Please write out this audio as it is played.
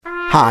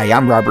Hi,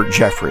 I'm Robert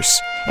Jeffress,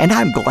 and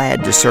I'm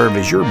glad to serve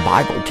as your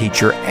Bible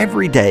teacher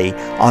every day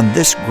on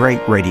this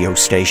great radio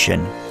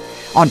station.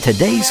 On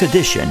today's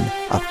edition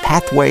of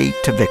Pathway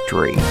to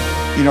Victory.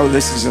 You know,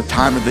 this is a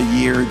time of the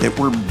year that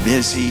we're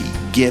busy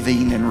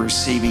giving and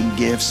receiving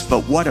gifts,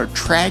 but what a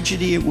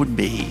tragedy it would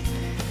be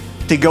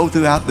to go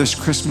throughout this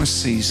Christmas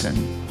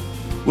season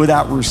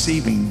without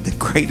receiving the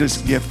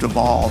greatest gift of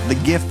all, the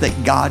gift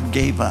that God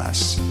gave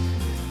us,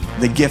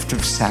 the gift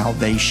of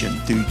salvation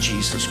through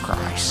Jesus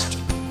Christ.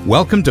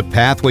 Welcome to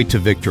Pathway to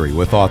Victory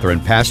with author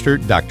and pastor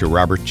Dr.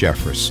 Robert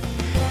Jeffress.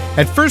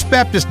 At First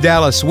Baptist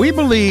Dallas, we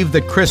believe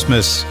that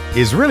Christmas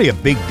is really a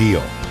big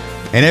deal.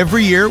 And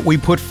every year we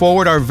put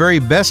forward our very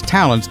best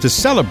talents to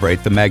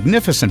celebrate the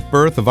magnificent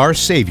birth of our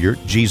Savior,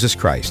 Jesus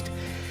Christ.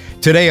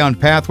 Today on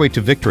Pathway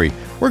to Victory,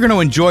 we're going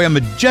to enjoy a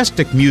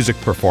majestic music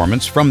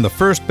performance from the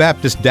First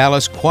Baptist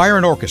Dallas Choir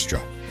and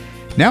Orchestra.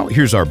 Now,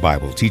 here's our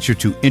Bible teacher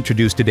to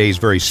introduce today's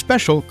very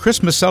special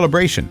Christmas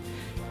celebration.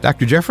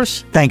 Dr.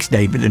 Jeffress? Thanks,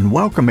 David, and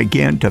welcome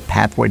again to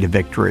Pathway to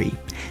Victory.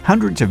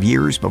 Hundreds of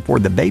years before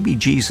the baby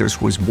Jesus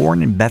was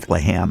born in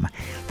Bethlehem,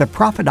 the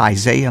prophet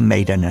Isaiah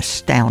made an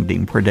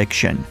astounding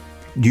prediction.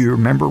 Do you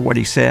remember what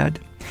he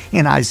said?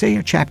 In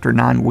Isaiah chapter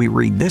 9, we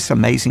read this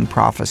amazing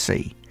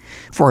prophecy.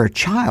 For a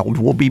child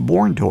will be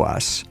born to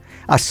us,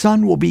 a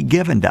son will be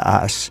given to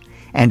us,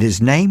 and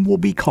his name will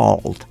be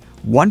called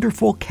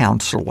Wonderful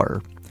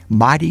Counselor,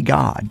 Mighty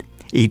God,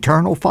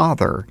 Eternal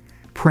Father,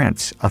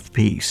 Prince of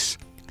Peace.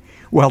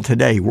 Well,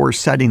 today we're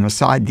setting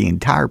aside the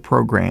entire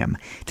program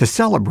to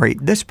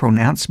celebrate this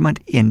pronouncement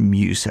in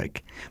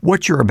music.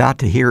 What you're about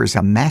to hear is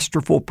a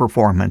masterful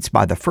performance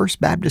by the First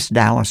Baptist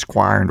Dallas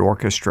Choir and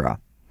Orchestra.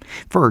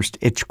 First,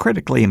 it's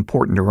critically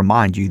important to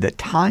remind you that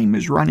time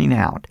is running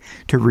out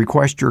to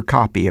request your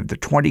copy of the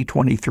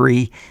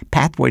 2023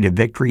 Pathway to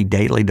Victory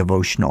Daily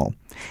Devotional.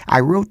 I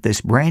wrote this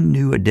brand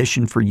new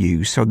edition for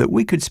you so that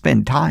we could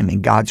spend time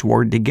in God's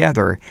Word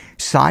together,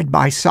 side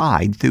by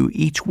side, through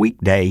each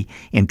weekday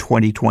in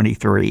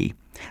 2023.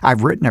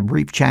 I've written a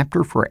brief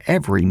chapter for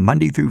every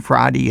Monday through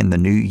Friday in the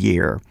new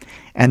year,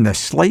 and the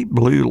slate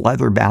blue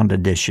leather-bound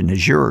edition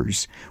is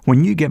yours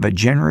when you give a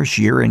generous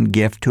year-end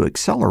gift to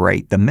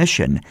accelerate the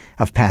mission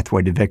of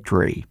Pathway to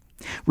Victory.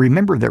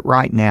 Remember that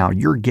right now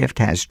your gift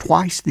has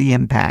twice the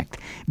impact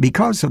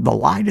because of the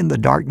Light in the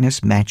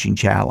Darkness Matching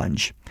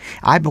Challenge.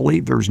 I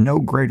believe there's no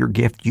greater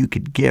gift you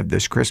could give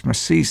this Christmas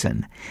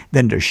season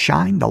than to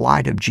shine the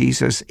light of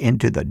Jesus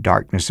into the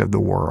darkness of the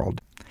world.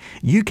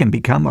 You can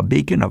become a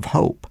beacon of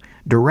hope,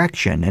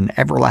 direction, and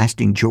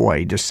everlasting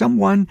joy to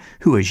someone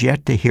who has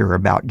yet to hear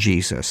about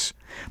Jesus.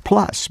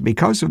 Plus,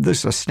 because of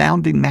this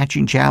astounding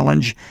matching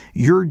challenge,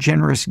 your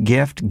generous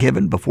gift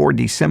given before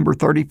December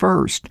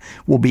 31st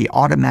will be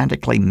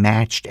automatically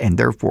matched and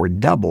therefore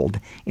doubled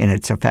in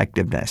its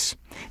effectiveness.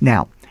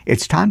 Now,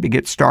 it's time to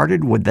get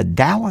started with the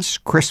Dallas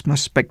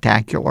Christmas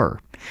Spectacular.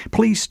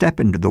 Please step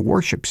into the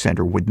worship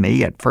center with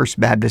me at First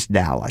Baptist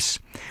Dallas.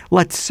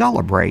 Let's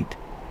celebrate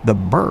the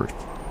birth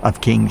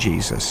of King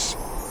Jesus.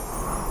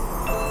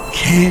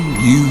 Can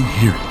you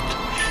hear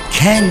it?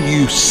 Can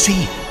you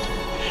see it?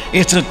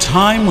 It's a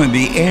time when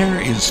the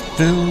air is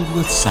filled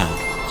with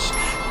sounds,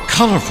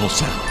 colorful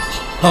sounds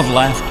of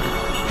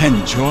laughter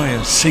and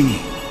joyous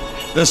singing,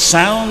 the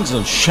sounds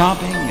of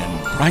shopping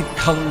and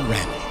bright-colored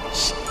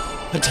wrappings,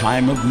 a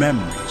time of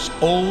memories,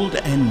 old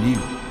and new.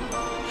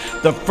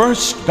 The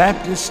First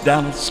Baptist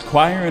Dallas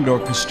Choir and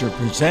Orchestra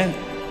present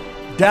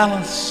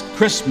Dallas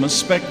Christmas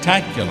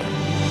Spectacular.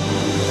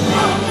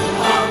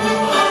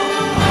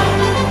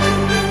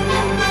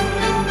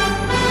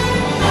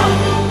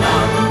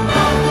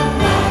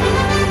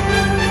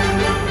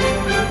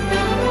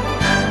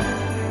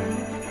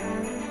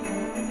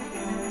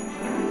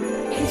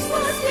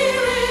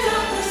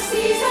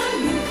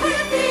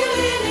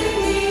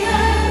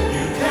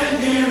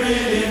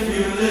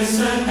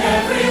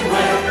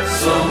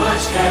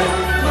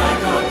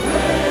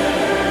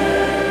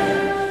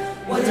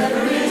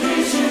 Whatever it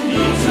is you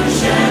need to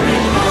share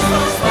it,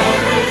 Christmas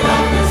spirit.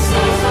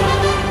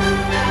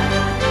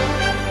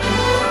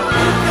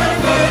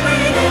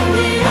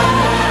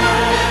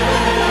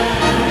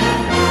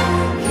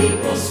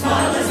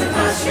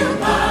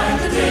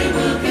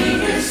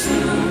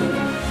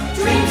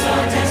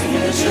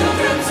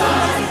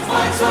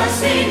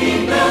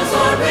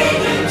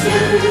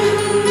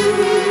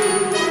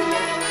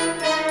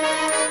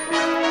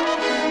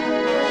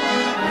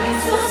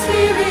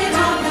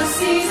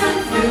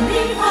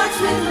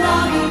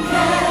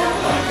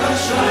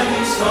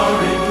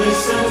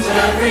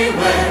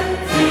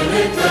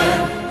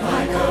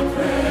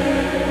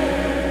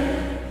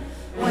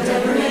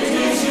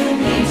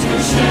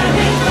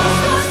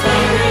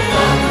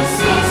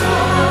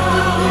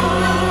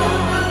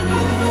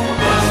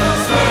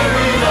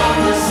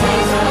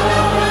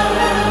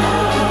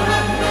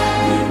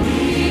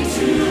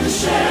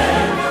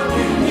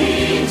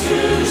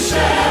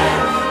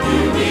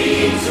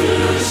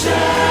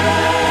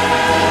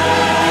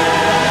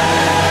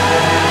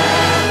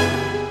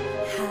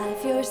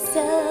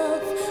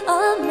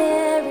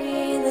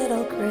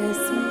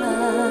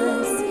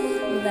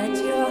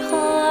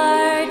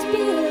 heart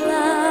be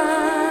light.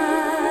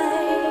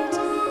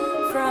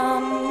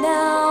 From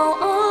now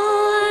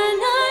on,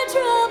 our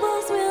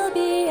troubles will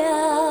be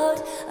out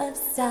of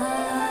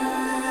sight.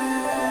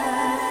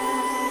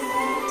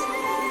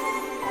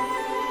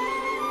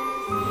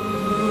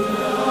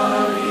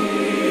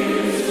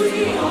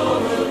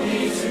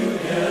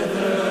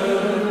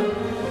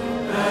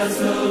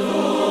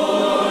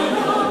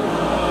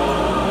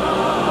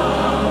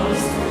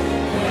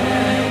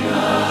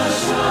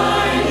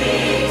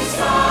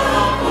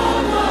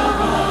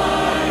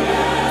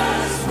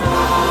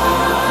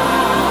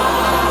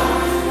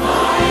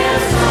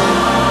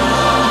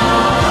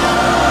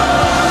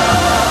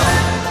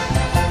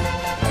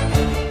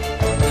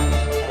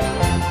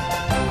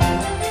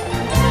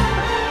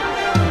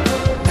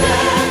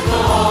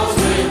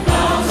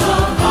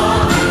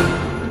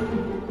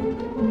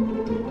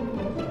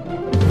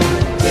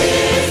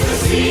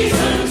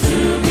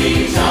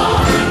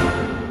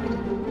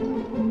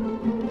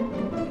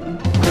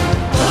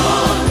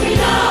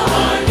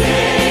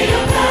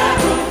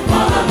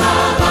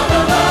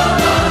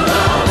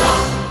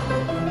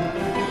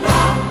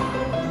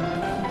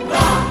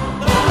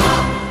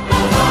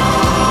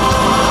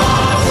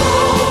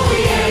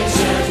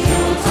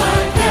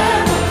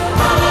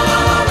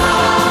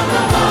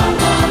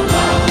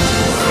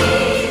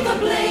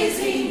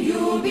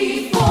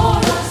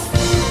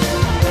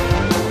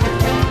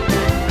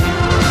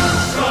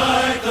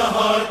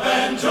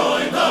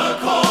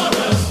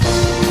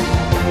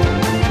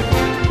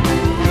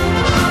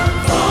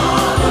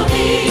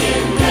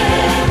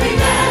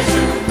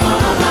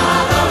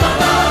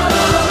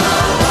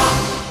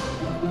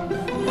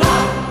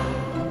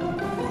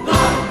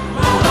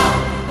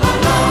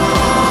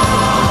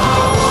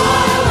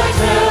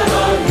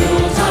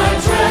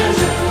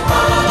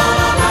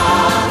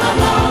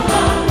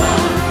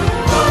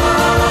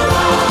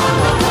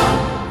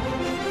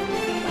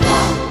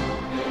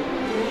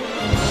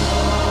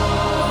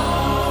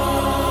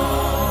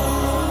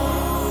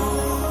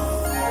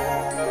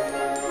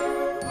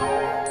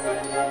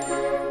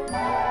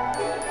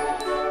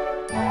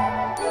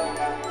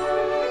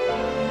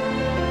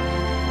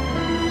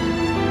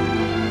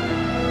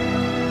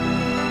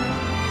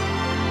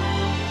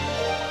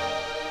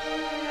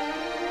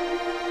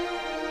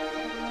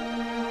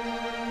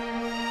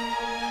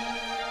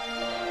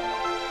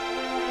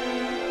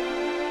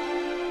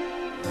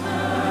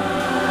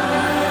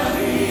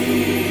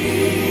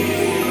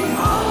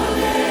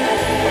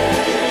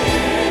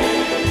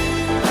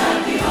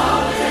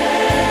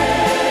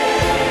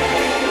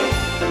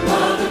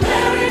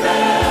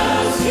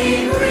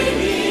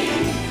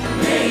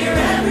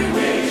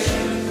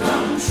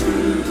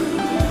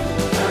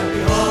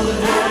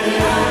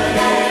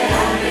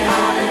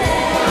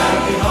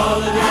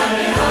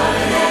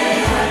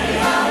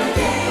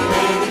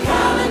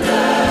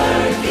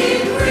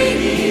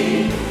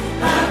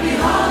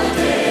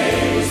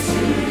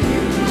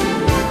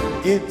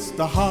 It's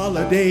the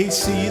holiday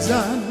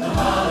season. The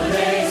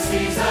holiday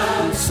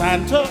season.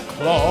 Santa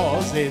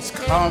Claus is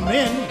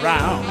coming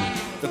round.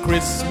 The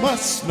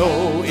Christmas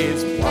snow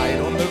is white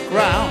on the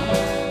ground.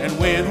 And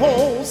when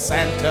old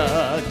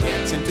Santa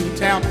gets into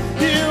town,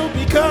 he'll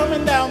be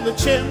coming down the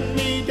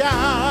chimney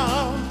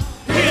down.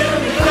 He'll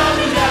be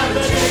coming down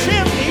the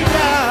chimney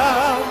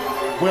down.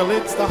 Well,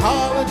 it's the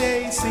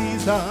holiday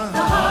season.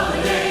 The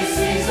holiday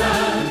season.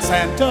 And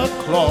Santa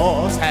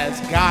Claus has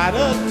got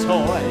a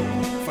toy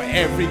for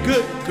every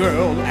good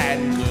girl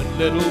and good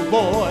little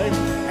boy.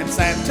 And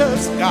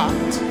Santa's got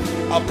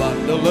a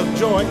bundle of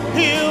joy.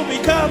 He'll be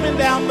coming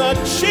down the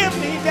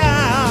chimney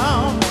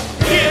down.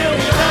 He'll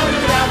be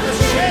coming down the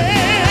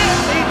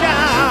chimney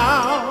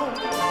down.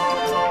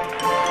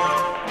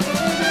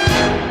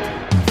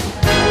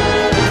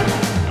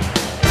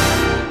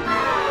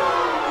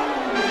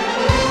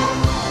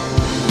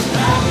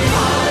 Happy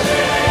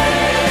holiday.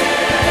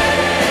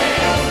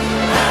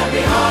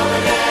 Happy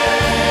holiday.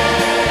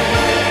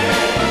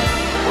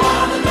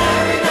 While the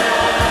merry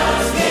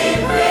bells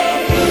keep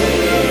ringing,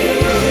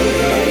 may your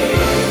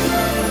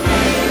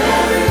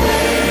every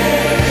wish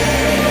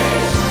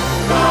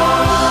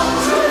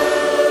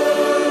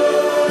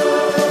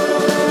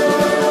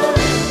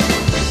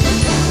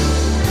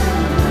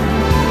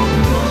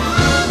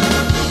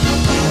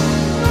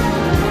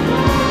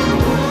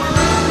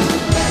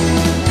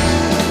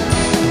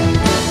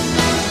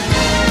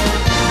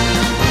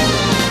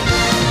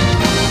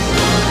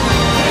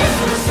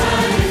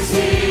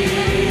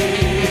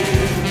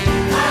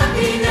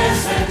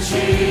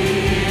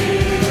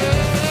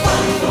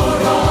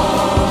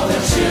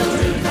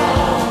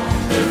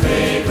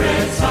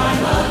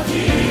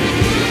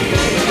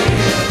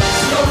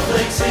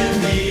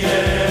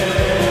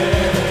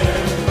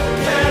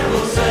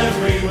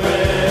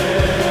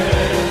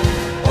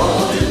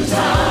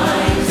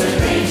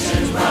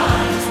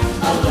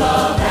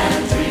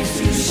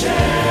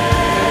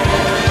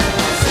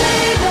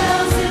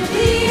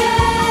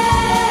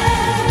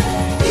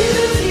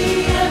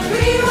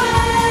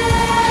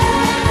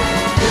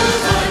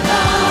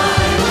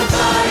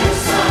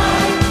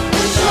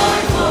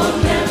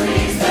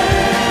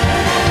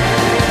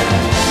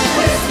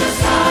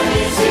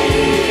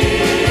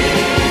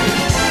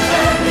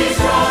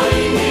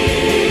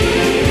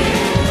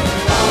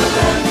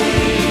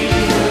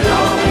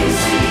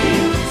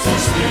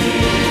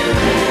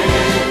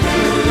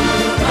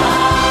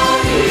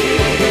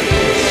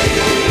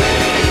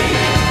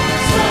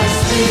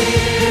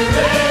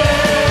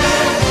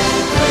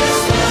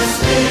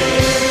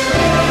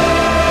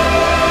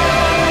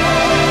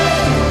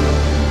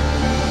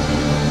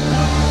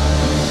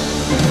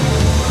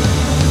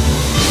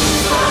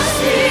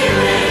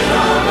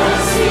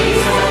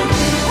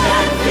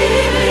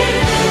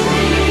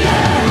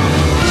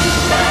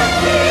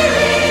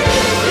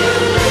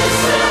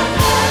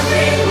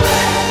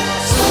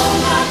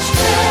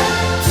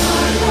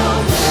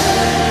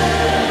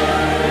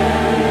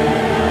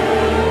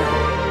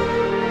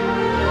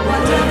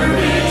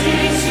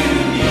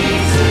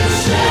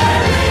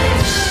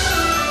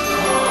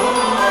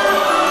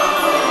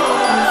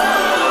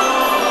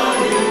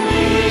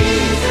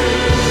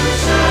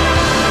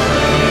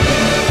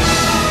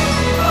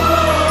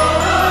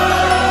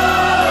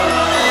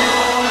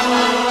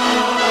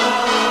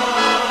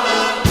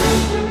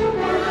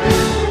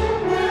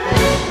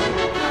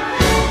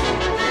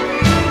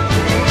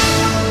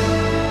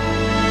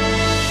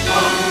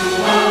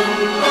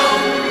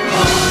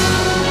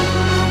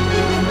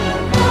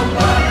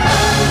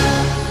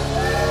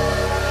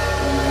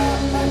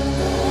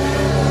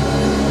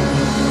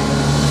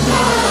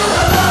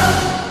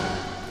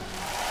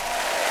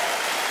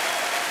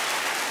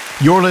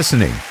You're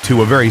listening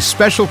to a very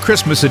special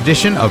Christmas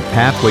edition of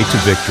Pathway to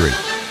Victory.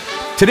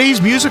 Today's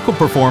musical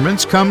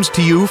performance comes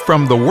to you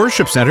from the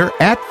Worship Center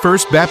at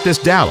First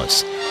Baptist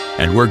Dallas,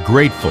 and we're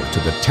grateful to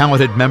the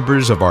talented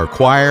members of our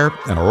choir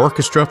and our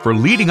orchestra for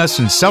leading us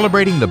in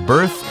celebrating the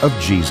birth of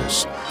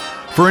Jesus.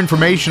 For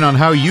information on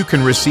how you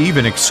can receive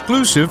an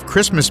exclusive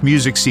Christmas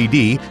music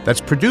CD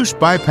that's produced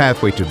by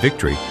Pathway to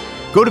Victory,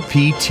 go to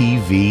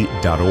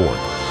ptv.org.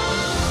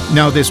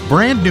 Now, this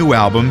brand new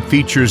album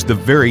features the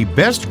very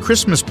best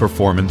Christmas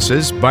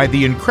performances by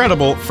the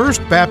incredible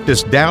First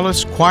Baptist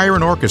Dallas Choir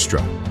and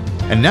Orchestra.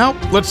 And now,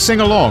 let's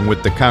sing along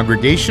with the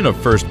congregation of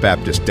First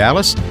Baptist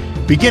Dallas,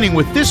 beginning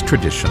with this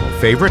traditional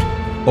favorite,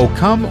 O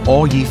Come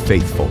All Ye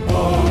Faithful.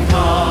 O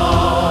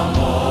come,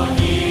 all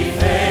ye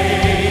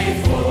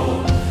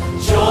faithful,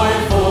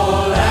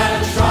 joyful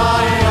and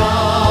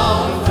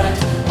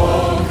triumphant.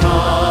 O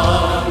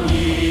come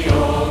ye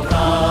to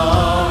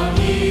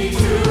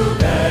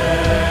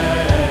Bethlehem.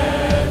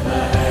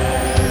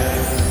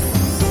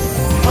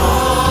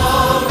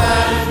 Come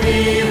and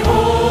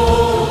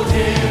behold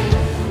him,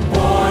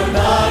 born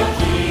the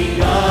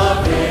King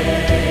of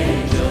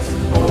angels.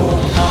 O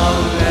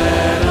come,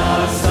 let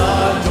us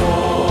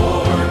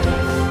adore him.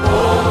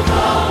 O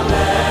come,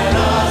 let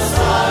us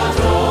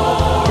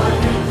adore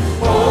him.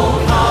 O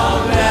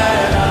come,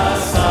 let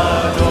us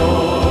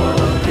adore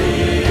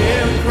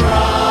him,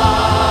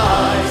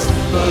 Christ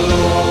the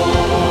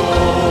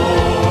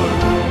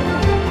Lord.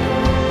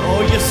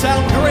 Oh, you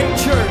sound great,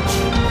 church.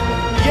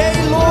 Yea,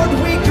 Lord,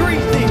 we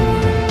greet thee.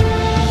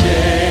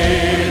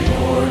 Yea,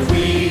 Lord,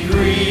 we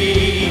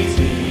greet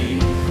thee,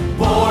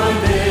 born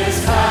this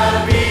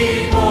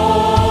happy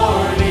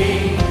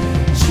morning.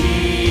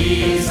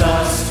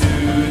 Jesus, to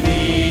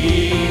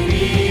thee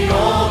be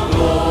all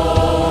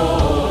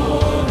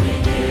glory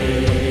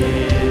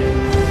given.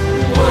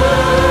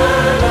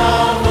 Word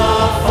of the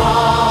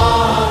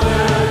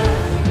Father,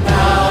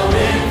 now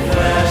in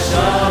flesh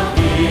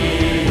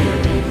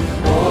appearing.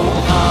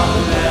 Oh, come,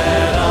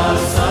 let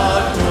us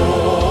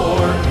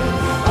adore him.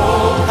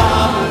 Oh,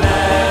 come,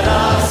 let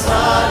us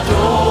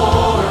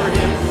adore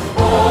him.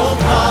 Oh,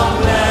 come,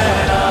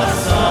 let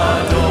us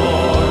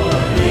adore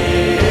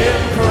him,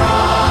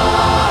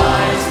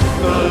 Christ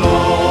the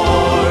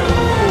Lord.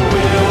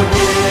 We'll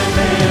give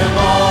him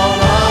all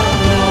the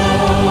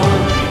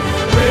glory.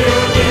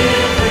 We'll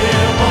give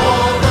him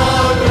all the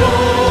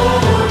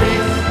glory.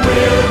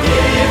 We'll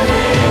give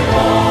him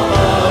all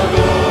the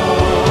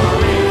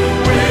glory.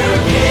 We'll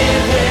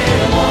give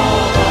him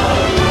all the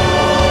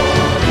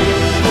glory.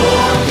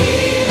 For he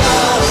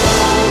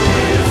alone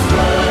is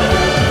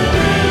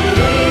worthy,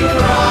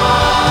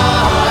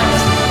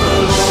 Christ the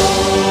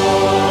Lord.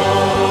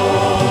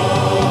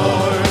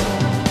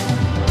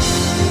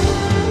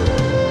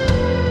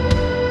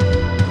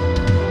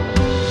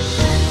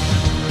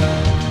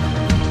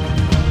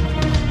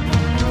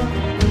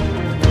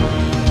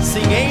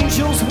 Sing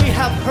angels we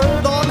have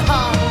heard on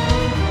high.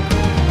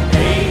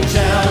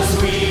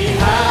 Angels we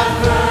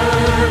have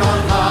heard on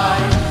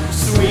high,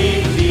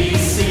 sweetly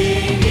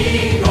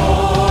singing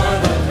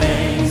o'er the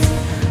plains,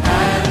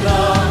 and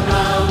the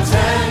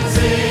mountains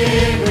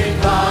in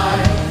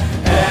reply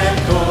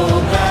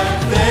echo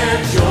back their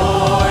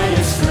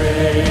joyous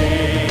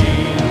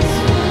strains.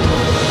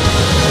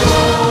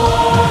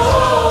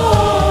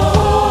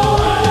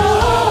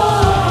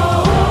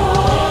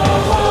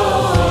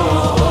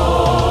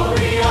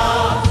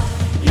 Gloria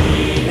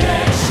in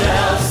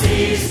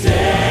excelsis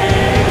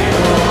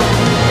Deo.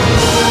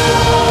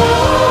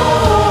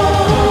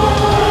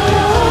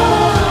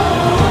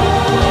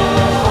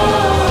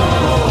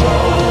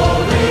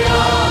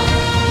 Gloria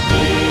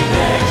in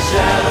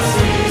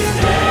excelsis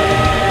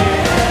Deo.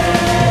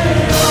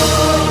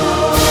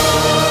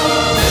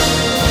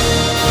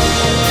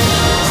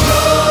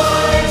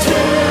 Joy to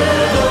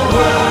the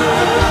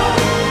world,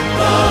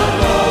 the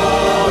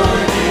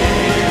Lord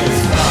is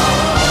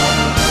come.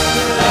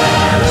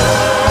 Let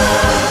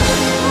earth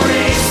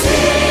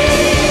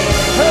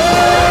receive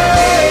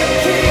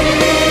her King.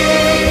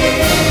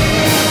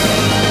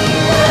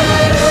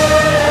 Let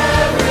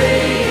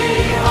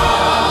every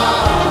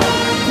heart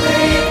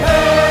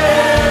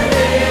prepare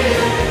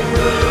him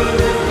room,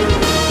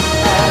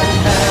 and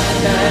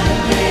heaven and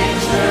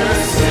nature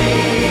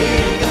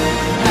sing,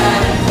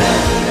 and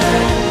heaven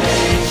and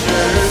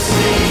nature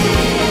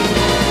sing,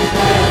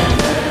 and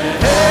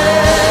heaven and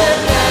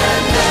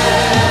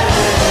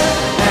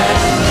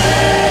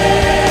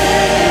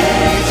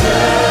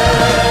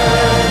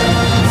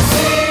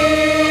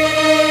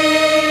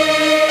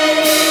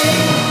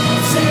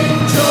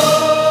sing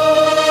joy,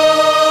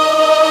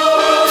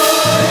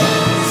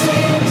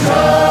 sing joy,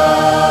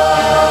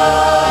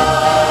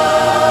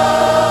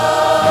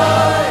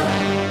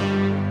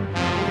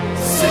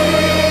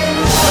 sing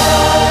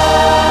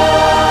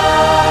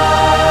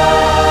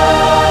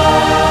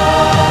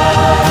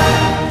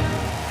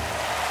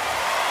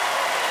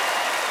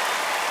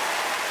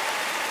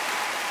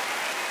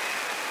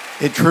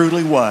It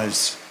truly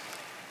was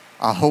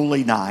a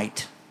holy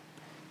night,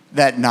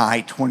 that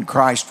night when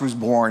Christ was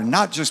born,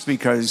 not just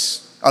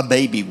because a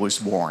baby was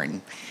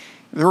born.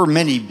 There were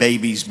many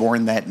babies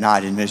born that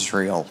night in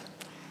Israel,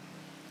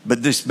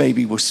 but this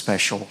baby was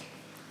special.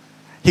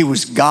 He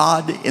was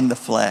God in the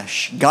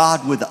flesh,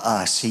 God with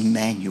us,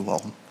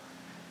 Emmanuel.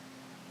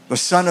 The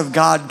Son of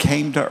God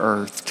came to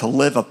earth to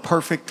live a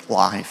perfect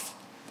life,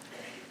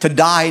 to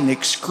die an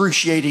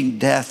excruciating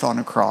death on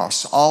a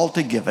cross, all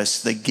to give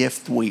us the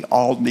gift we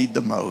all need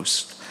the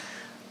most,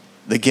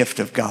 the gift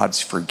of God's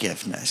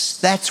forgiveness.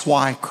 That's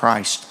why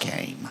Christ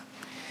came.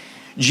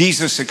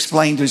 Jesus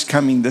explained his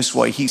coming this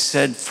way. He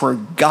said, "For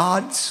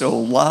God so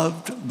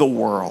loved the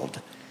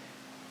world,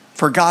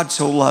 for God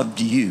so loved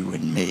you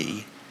and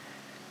me,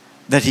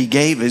 that he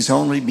gave his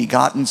only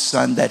begotten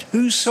Son, that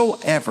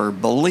whosoever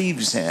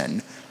believes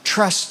in,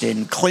 trusts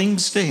in,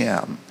 clings to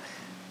him,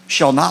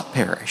 shall not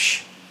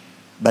perish,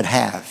 but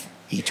have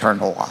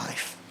eternal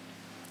life."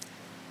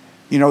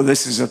 You know,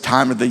 this is a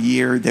time of the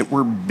year that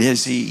we're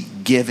busy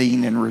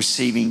giving and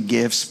receiving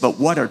gifts, but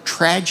what a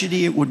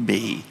tragedy it would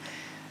be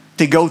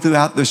to go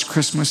throughout this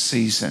Christmas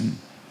season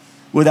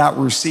without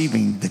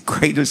receiving the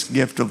greatest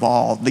gift of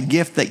all, the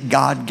gift that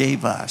God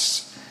gave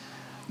us,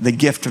 the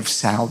gift of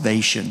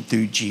salvation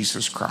through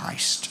Jesus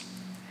Christ.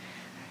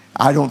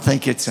 I don't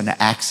think it's an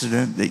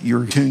accident that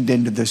you're tuned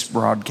into this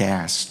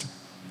broadcast.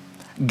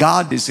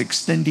 God is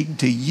extending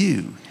to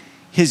you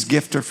his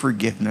gift of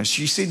forgiveness.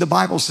 You see, the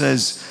Bible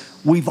says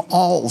we've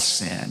all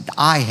sinned.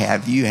 I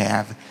have, you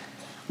have.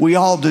 We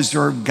all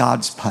deserve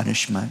God's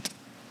punishment.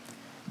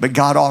 But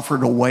God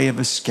offered a way of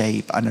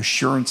escape, an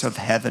assurance of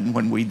heaven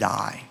when we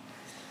die.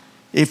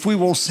 If we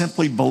will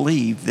simply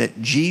believe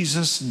that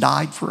Jesus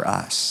died for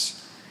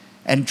us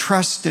and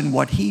trust in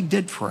what he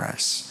did for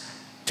us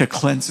to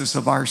cleanse us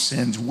of our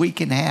sins, we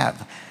can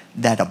have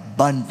that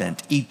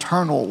abundant,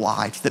 eternal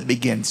life that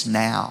begins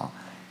now,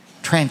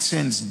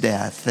 transcends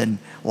death, and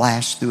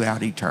lasts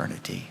throughout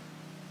eternity.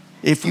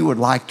 If you would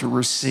like to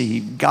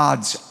receive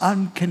God's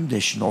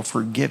unconditional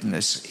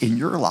forgiveness in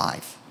your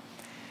life,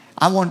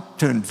 I want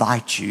to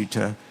invite you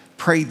to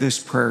pray this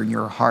prayer in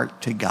your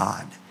heart to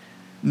God,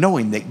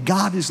 knowing that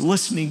God is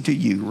listening to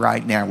you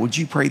right now. Would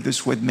you pray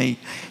this with me?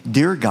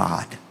 Dear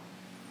God,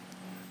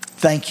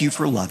 thank you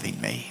for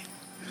loving me.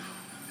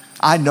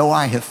 I know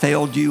I have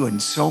failed you in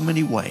so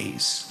many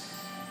ways,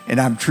 and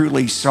I'm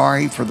truly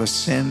sorry for the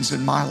sins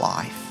in my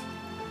life.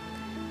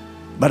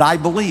 But I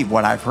believe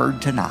what I've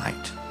heard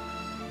tonight,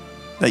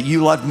 that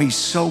you loved me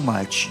so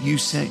much, you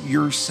sent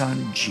your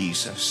Son,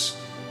 Jesus,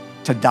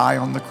 to die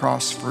on the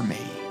cross for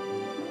me,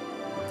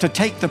 to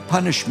take the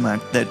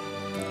punishment that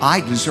I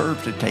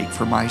deserve to take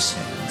for my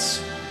sins.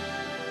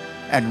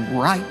 And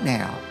right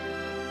now,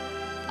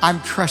 I'm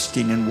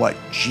trusting in what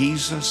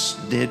Jesus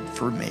did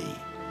for me.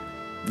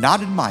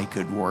 Not in my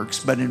good works,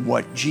 but in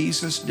what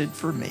Jesus did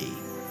for me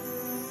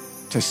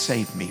to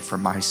save me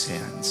from my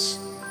sins.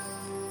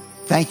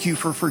 Thank you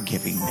for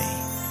forgiving me,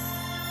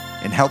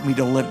 and help me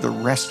to live the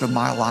rest of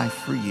my life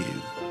for you.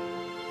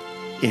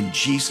 In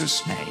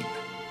Jesus' name,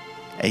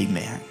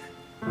 amen.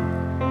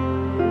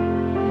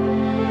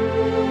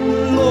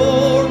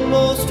 Lord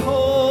most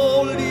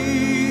holy,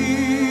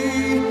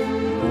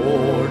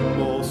 Lord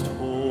most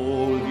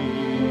holy,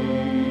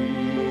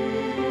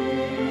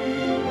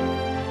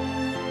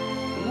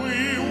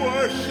 We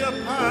worship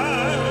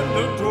and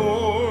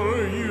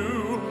adore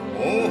you,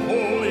 O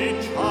holy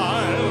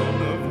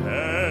child of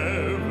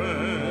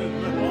heaven.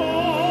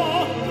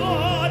 O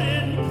God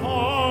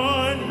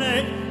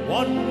incarnate,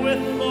 one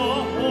with the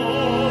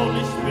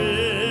Holy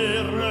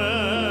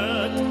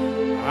Spirit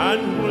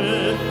and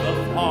with the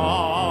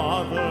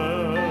Father.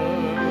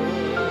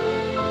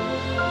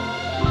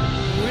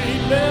 We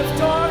lift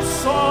our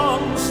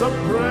songs of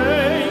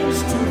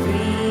praise to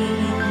thee.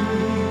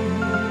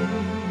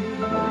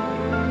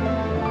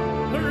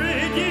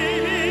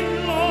 Redeeming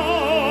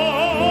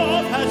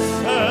love has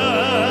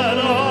set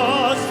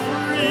us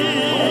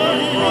free.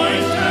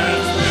 Christ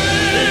has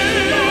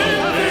been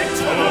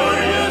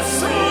victorious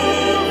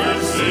over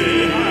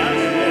sin,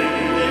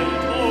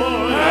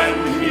 and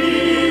he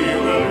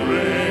will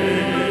reign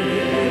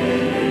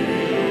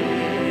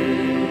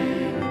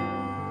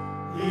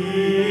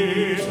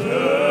eternally.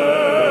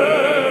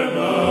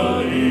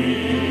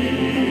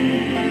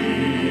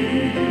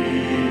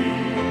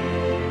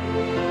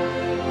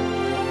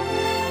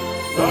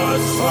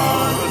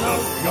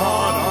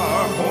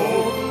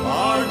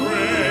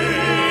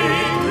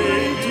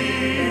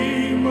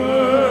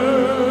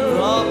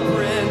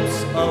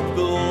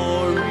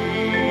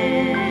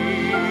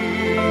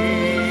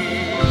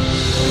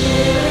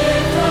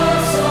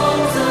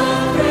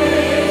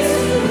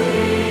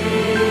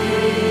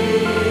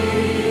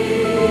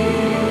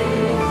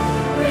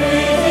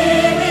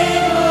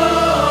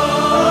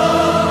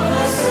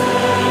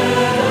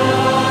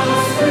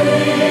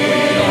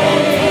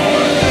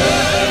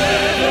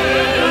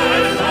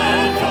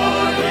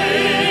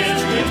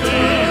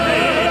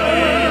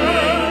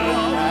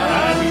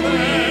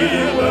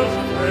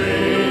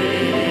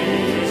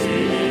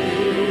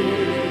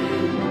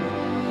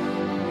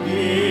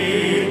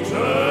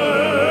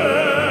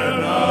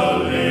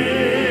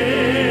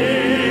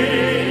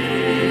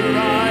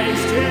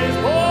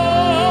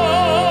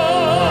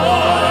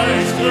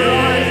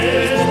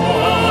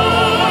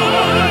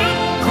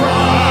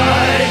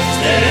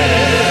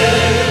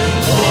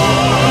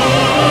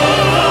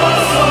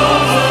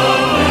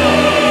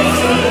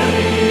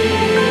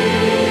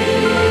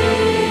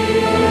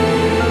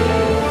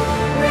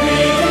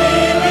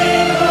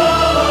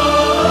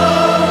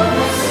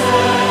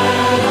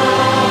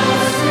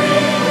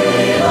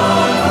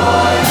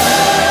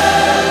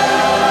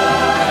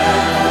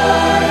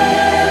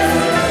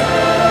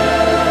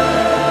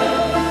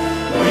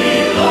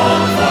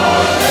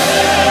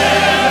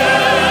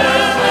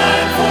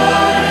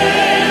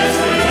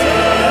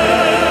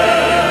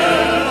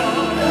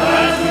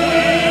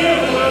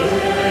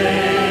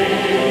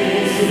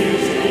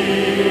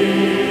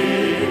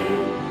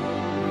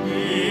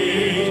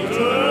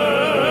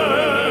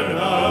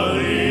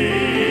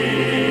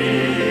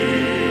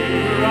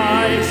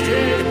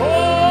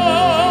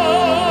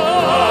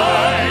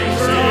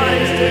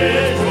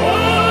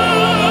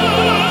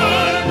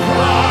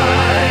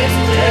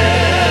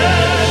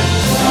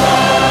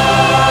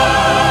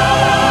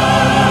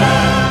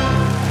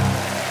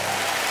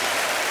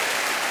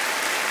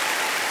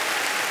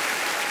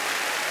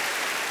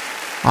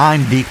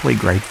 I'm deeply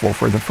grateful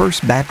for the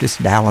First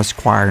Baptist Dallas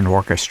Choir and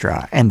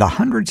Orchestra and the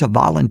hundreds of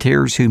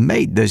volunteers who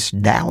made this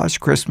Dallas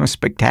Christmas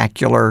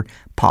Spectacular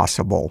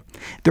possible.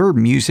 Their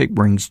music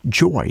brings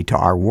joy to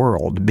our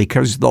world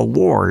because the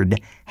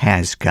Lord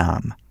has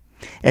come.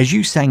 As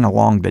you sang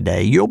along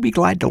today, you'll be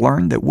glad to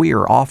learn that we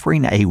are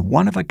offering a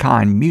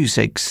one-of-a-kind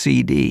music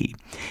CD.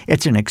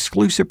 It's an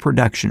exclusive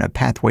production of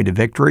Pathway to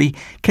Victory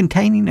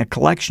containing a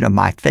collection of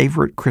my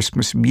favorite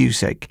Christmas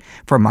music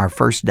from our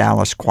First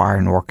Dallas Choir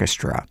and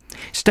Orchestra.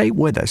 Stay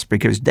with us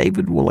because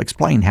David will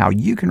explain how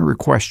you can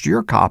request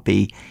your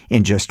copy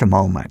in just a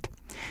moment.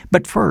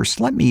 But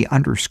first, let me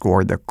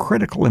underscore the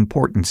critical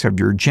importance of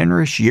your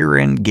generous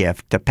year-end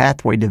gift to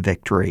Pathway to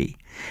Victory.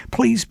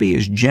 Please be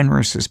as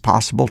generous as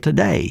possible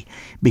today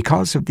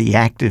because of the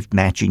active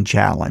matching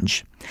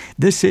challenge.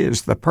 This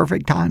is the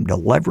perfect time to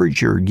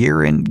leverage your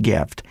year-end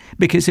gift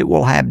because it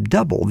will have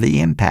double the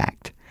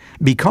impact.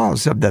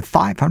 Because of the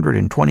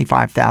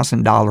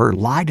 $525,000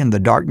 Light in the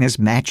Darkness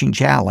Matching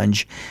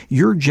Challenge,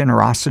 your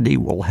generosity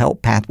will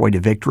help Pathway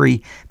to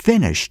Victory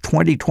finish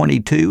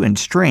 2022 in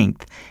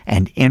strength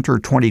and enter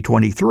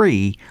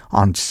 2023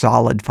 on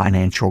solid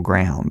financial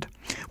ground.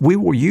 We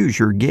will use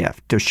your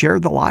gift to share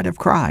the light of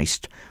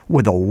Christ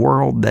with a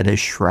world that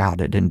is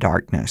shrouded in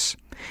darkness.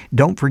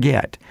 Don't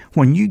forget,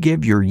 when you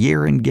give your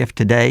year-end gift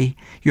today,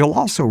 you'll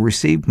also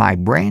receive my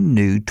brand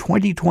new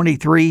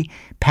 2023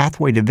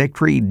 Pathway to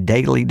Victory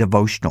Daily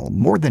Devotional,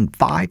 more than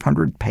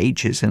 500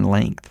 pages in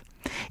length.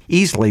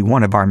 Easily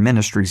one of our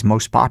ministry's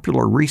most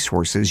popular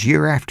resources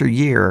year after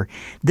year,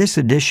 this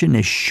edition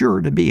is sure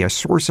to be a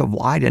source of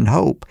light and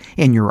hope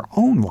in your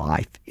own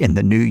life in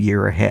the new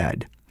year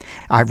ahead.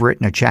 I've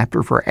written a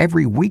chapter for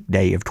every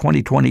weekday of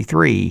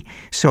 2023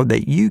 so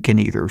that you can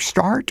either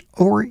start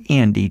or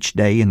end each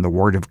day in the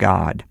Word of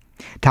God.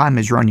 Time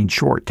is running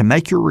short to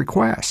make your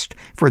request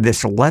for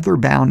this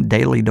leather-bound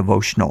daily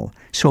devotional,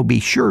 so be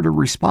sure to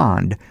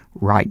respond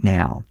right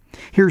now.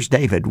 Here's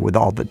David with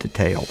all the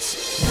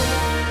details.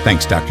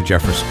 Thanks, Dr.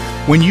 Jeffress.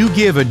 When you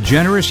give a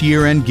generous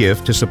year-end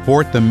gift to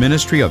support the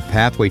ministry of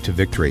Pathway to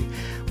Victory,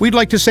 we'd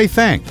like to say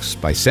thanks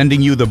by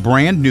sending you the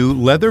brand new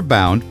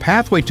leather-bound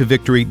Pathway to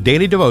Victory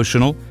Daily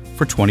Devotional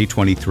for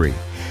 2023.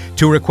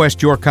 To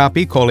request your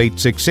copy, call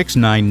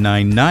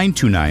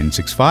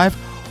 866-999-2965,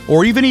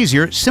 or even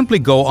easier, simply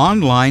go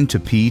online to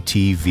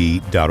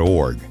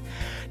ptv.org.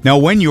 Now,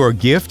 when your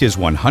gift is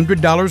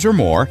 $100 or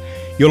more,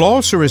 you'll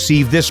also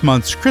receive this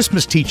month's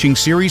Christmas teaching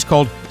series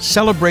called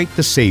Celebrate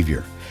the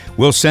Savior.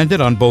 We'll send it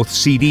on both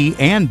CD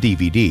and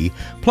DVD.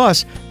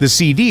 Plus, the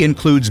CD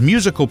includes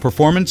musical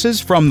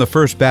performances from the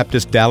First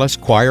Baptist Dallas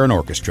Choir and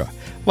Orchestra,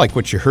 like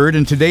what you heard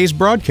in today's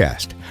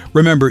broadcast.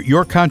 Remember,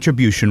 your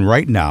contribution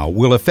right now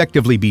will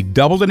effectively be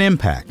doubled in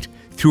impact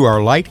through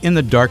our Light in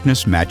the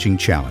Darkness Matching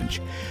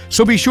Challenge.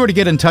 So be sure to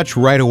get in touch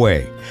right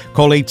away.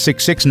 Call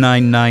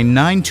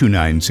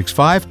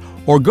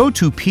 866-999-2965 or go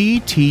to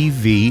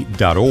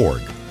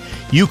ptv.org.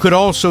 You could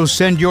also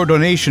send your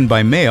donation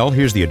by mail.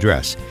 Here's the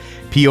address.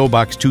 P.O.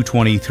 Box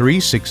 223,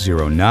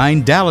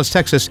 609, Dallas,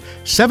 Texas,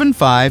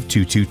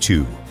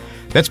 75222.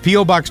 That's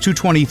P.O. Box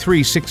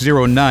 223,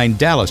 609,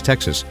 Dallas,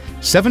 Texas,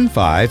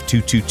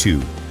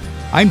 75222.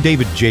 I'm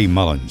David J.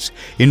 Mullins,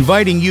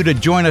 inviting you to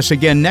join us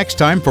again next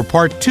time for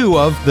Part 2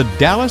 of the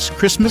Dallas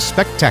Christmas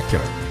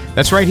Spectacular.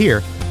 That's right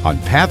here on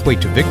Pathway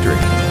to Victory.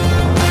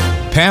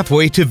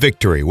 Pathway to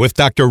Victory with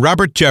Dr.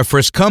 Robert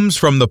Jeffress comes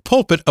from the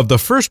pulpit of the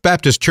First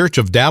Baptist Church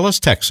of Dallas,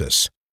 Texas.